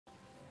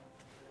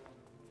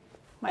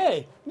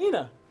Hey,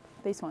 Nina.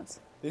 These ones.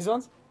 These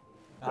ones?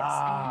 Yes.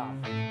 Ah.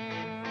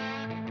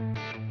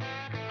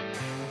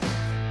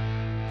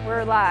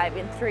 We're live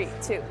in 3,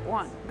 2,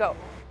 1, go.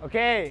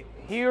 Okay,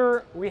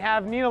 here we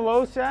have Nina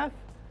Loeseth,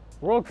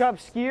 World Cup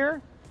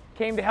skier,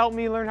 came to help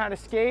me learn how to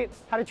skate,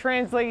 how to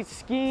translate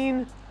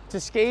skiing to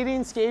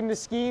skating, skating to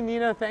skiing.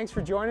 Nina, thanks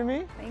for joining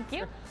me. Thank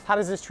you. How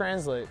does this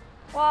translate?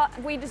 Well,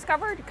 we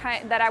discovered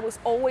that I was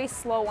always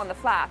slow on the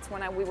flats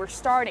when we were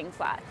starting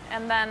flat.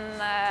 And then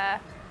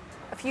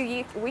a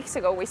few weeks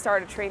ago, we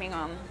started training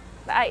on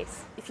the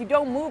ice. If you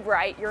don't move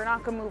right, you're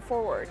not gonna move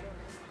forward.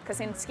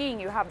 Because in skiing,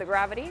 you have the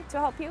gravity to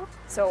help you.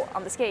 So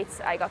on the skates,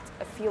 I got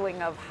a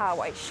feeling of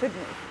how I should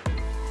move.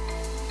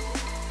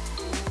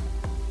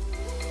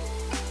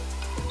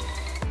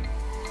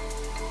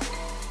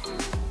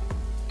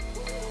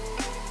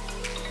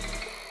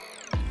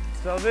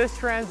 So this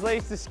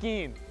translates to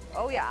skiing.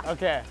 Oh yeah.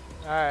 Okay,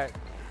 all right.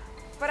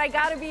 But I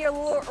gotta be a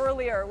little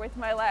earlier with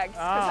my legs,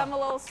 because I'm a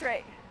little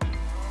straight.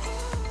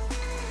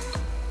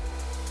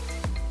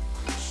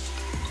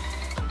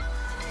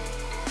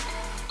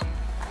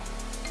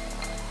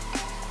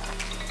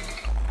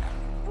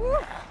 Woo.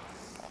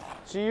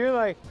 So you're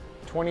like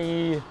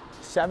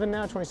 27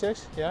 now,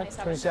 26? Yeah,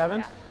 27?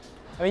 Yeah.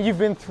 I mean, you've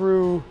been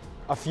through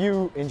a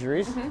few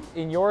injuries.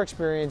 In your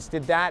experience,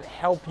 did that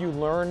help you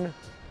learn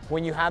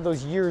when you had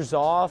those years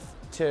off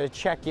to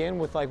check in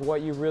with like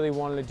what you really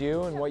wanted to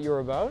do and what you were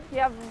about?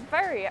 Yeah,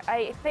 very.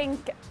 I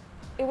think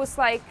it was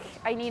like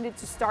I needed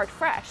to start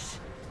fresh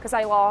because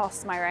I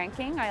lost my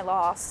ranking, I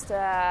lost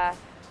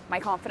my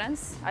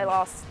confidence, I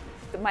lost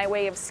my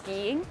way of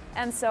skiing,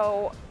 and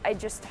so I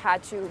just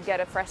had to get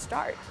a fresh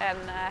start.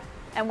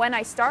 And when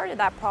I started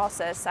that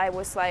process, I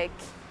was like,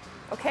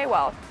 okay,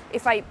 well,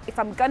 if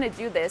I'm gonna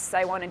do this,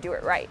 I want to do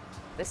it right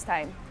this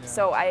time. Yeah.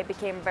 So I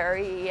became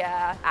very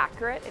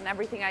accurate in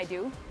everything I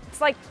do. It's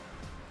like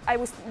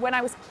when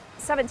I was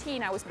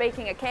 17, I was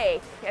baking a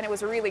cake, and it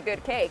was a really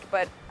good cake,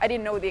 but I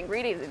didn't know the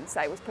ingredients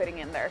I was putting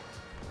in there.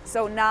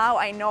 So now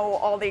I know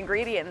all the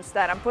ingredients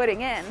that I'm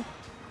putting in.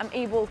 I'm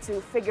able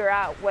to figure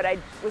out what I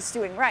was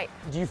doing right.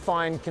 Do you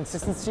find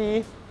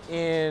consistency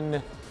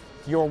in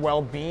your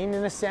well-being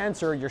in a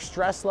sense, or your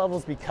stress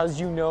levels, because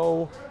you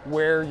know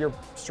where your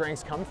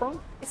strengths come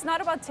from? It's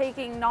not about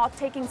not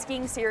taking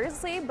skiing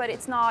seriously, but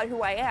it's not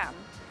who I am.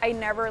 I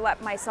never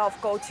let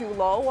myself go too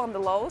low on the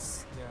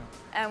lows. Yeah.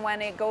 And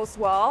when it goes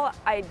well,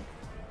 I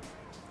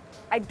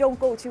don't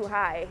go too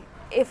high.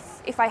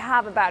 If I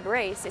have a bad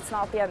race, it's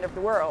not the end of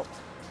the world.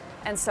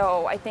 And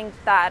so I think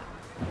that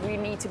we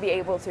need to be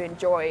able to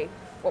enjoy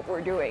what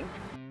we're doing.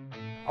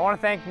 I want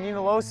to thank Nina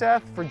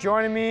Loeseth for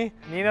joining me.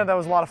 Nina, that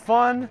was a lot of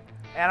fun.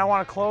 And I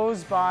want to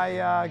close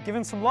by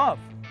giving some love,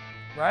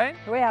 right?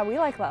 Well, yeah, we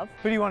like love.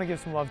 Who do you want to give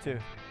some love to?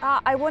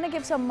 I want to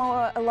give some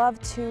more love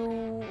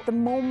to the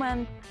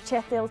moment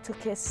Kjetil took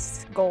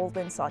his gold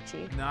in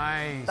Sochi.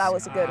 Nice. That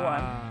was a good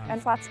one.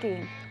 And flat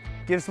skiing.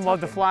 Give some love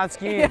to flat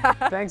skiing. Yeah.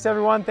 Thanks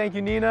everyone. Thank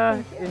you,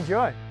 Nina. Thank you.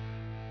 Enjoy.